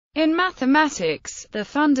In mathematics, the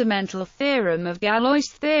fundamental theorem of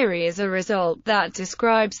Galois theory is a result that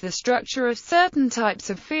describes the structure of certain types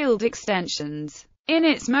of field extensions. In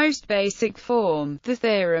its most basic form, the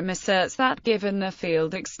theorem asserts that given the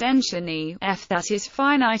field extension E, F that is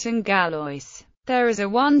finite and Galois, there is a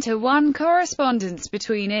one-to-one correspondence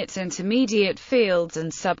between its intermediate fields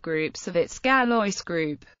and subgroups of its Galois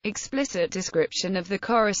group. Explicit description of the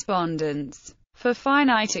correspondence. For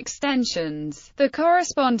finite extensions, the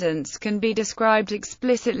correspondence can be described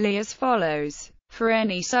explicitly as follows. For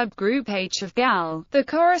any subgroup H of Gal, the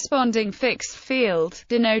corresponding fixed field,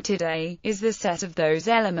 denoted A, is the set of those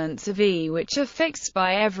elements of E which are fixed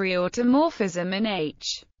by every automorphism in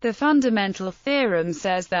H. The fundamental theorem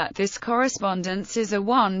says that this correspondence is a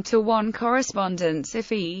one-to-one correspondence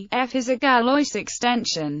if E, F is a Galois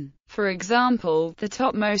extension. For example, the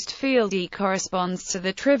topmost field E corresponds to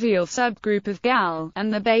the trivial subgroup of Gal,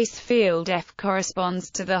 and the base field F corresponds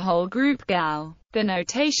to the whole group Gal. The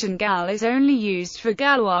notation Gal is only used for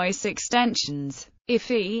Galois extensions. If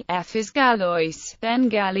E, F is Galois, then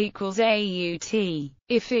Gal equals AUT.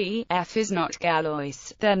 If E, F is not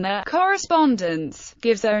Galois, then the correspondence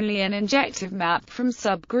gives only an injective map from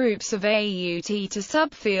subgroups of AUT to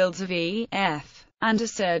subfields of E, F, and a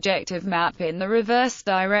surjective map in the reverse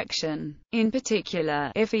direction. In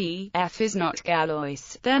particular, if E, F is not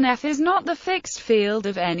Galois, then F is not the fixed field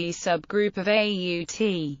of any subgroup of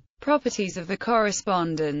AUT. Properties of the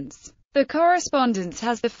correspondence. The correspondence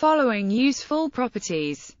has the following useful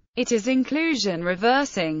properties. It is inclusion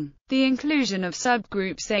reversing. The inclusion of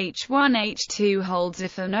subgroups H1, H2 holds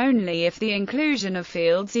if and only if the inclusion of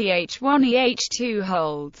fields EH1, EH2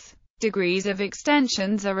 holds. Degrees of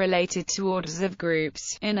extensions are related to orders of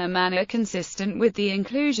groups, in a manner consistent with the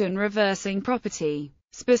inclusion reversing property.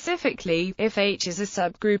 Specifically, if H is a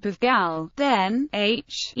subgroup of Gal, then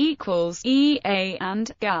H equals EA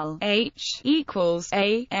and Gal H equals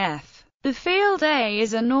AF. The field A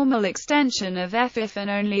is a normal extension of F if and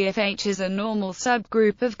only if H is a normal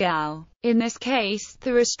subgroup of Gal. In this case,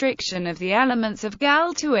 the restriction of the elements of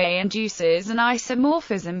Gal to A induces an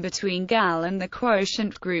isomorphism between Gal and the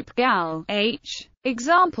quotient group Gal H.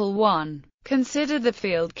 Example 1. Consider the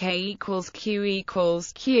field K equals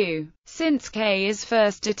Q. Since K is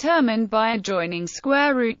first determined by adjoining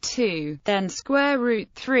square root 2, then square root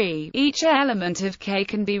 3, each element of K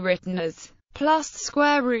can be written as plus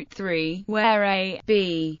square root 3, where A,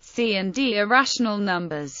 B, C and D are rational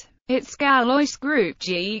numbers. Its Galois group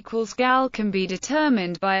G equals Gal can be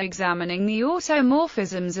determined by examining the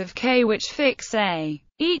automorphisms of K which fix A.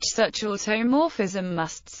 Each such automorphism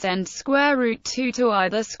must send square root 2 to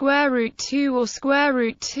either square root 2 or square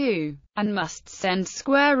root 2, and must send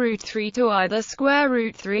square root 3 to either square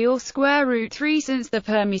root 3 or square root 3 since the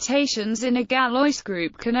permutations in a Galois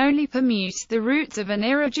group can only permute the roots of an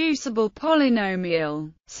irreducible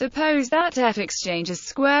polynomial. Suppose that F exchanges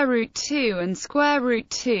square root 2 and square root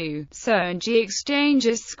 2, so G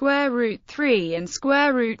exchanges square root 3 and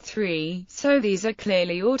square root 3, so these are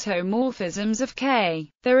clearly automorphisms of K.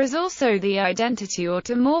 There is also the identity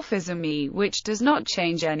automorphism E which does not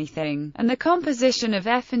change anything, and the composition of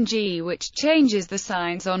F and G which changes the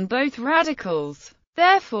signs on both radicals.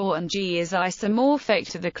 Therefore, and G is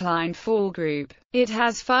isomorphic to the Klein four group. It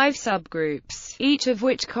has 5 subgroups, each of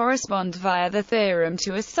which correspond via the theorem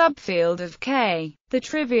to a subfield of K. The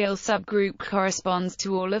trivial subgroup corresponds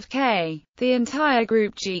to all of K. The entire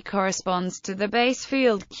group G corresponds to the base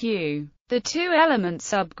field Q. The two-element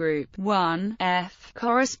subgroup 1, F,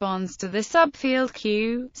 corresponds to the subfield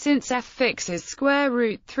Q, since F fixes square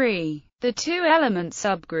root 3. The two-element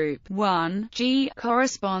subgroup 1, G,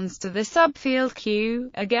 corresponds to the subfield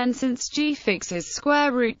Q, again since G fixes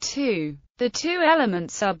square root 2. The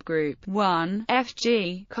two-element subgroup 1,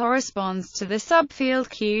 Fg, corresponds to the subfield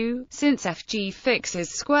Q, since Fg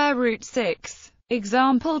fixes square root 6.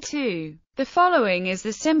 Example 2. The following is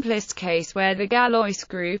the simplest case where the Galois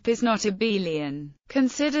group is not abelian.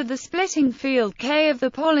 Consider the splitting field K of the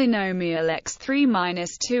polynomial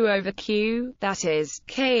x3-2 over Q, that is,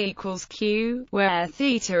 K equals Q, where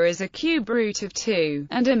theta is a cube root of 2,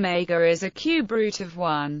 and omega is a cube root of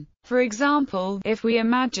 1. For example, if we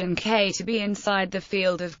imagine K to be inside the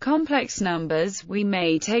field of complex numbers, we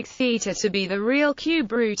may take theta to be the real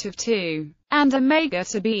cube root of 2, and omega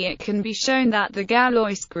to be it. Can be shown that the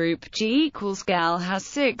Galois group G equals Gal has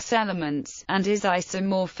 6 elements, and is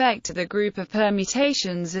isomorphic to the group of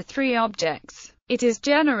permutations of 3 objects. It is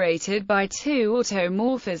generated by 2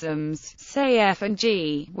 automorphisms, say F and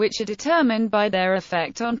G, which are determined by their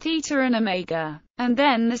effect on theta and omega. And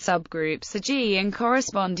then the subgroups of G and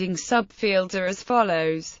corresponding subfields are as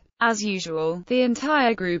follows. As usual, the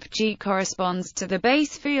entire group G corresponds to the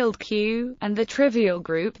base field Q, and the trivial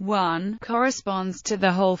group 1 corresponds to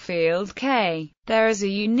the whole field K. There is a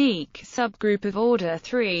unique subgroup of order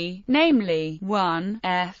 3, namely 1,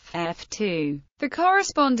 F, F2. The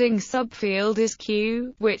corresponding subfield is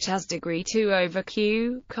Q, which has degree 2 over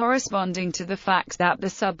Q, corresponding to the fact that the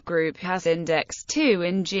subgroup has index 2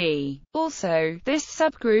 in G. Also, this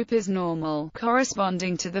subgroup is normal,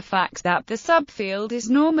 corresponding to the fact that the subfield is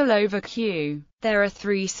normal over Q. There are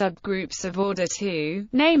 3 subgroups of order 2,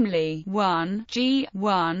 namely 1, G,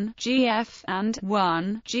 1, GF, and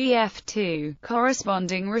 1, GF2,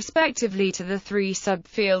 corresponding respectively to the 3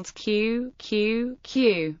 subfields Q, Q,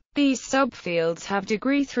 Q. These subfields have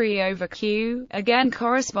degree 3 over Q, again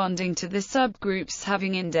corresponding to the subgroups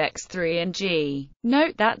having index 3 in G.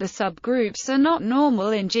 Note that the subgroups are not normal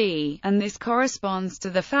in G, and this corresponds to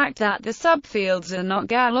the fact that the subfields are not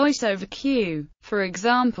Galois over Q. For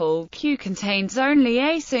example, Q contains only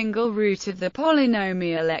a single root of the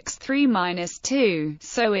polynomial x3-2,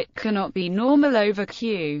 so it cannot be normal over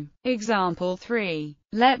Q. Example 3.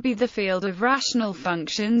 Let be the field of rational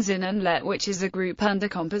functions in and let which is a group under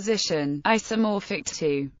composition, isomorphic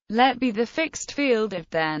to. Let be the fixed field if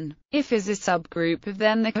then. If is a subgroup of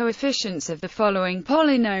then the coefficients of the following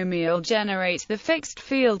polynomial generate the fixed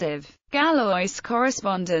field if. Galois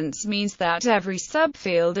correspondence means that every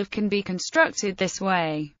subfield of can be constructed this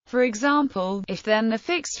way. For example, if then the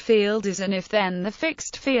fixed field is and if then the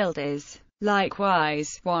fixed field is.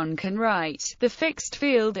 Likewise, one can write the fixed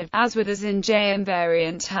field if as with as in J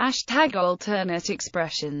invariant #alternate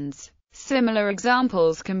expressions. Similar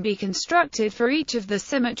examples can be constructed for each of the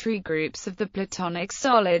symmetry groups of the Platonic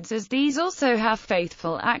solids, as these also have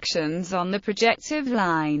faithful actions on the projective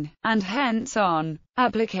line, and hence on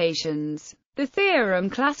applications. The theorem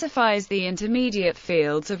classifies the intermediate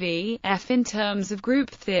fields of E, F in terms of group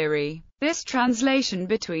theory. This translation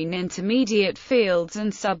between intermediate fields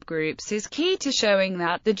and subgroups is key to showing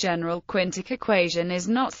that the general quintic equation is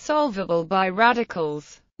not solvable by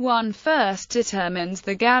radicals. One first determines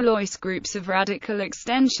the Galois groups of radical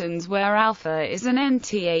extensions where alpha is an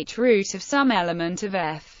nth root of some element of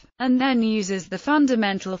F, and then uses the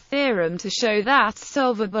fundamental theorem to show that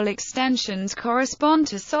solvable extensions correspond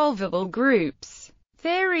to solvable groups.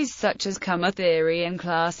 Theories such as comma theory and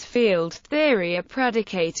class field theory are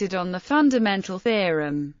predicated on the fundamental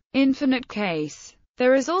theorem. Infinite case.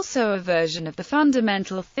 There is also a version of the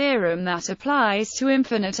fundamental theorem that applies to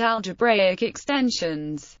infinite algebraic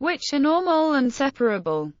extensions, which are normal and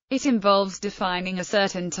separable. It involves defining a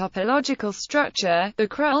certain topological structure, the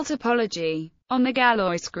Krull topology. On the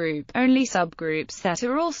Galois group, only subgroups that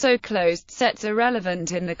are also closed sets are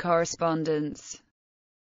relevant in the correspondence.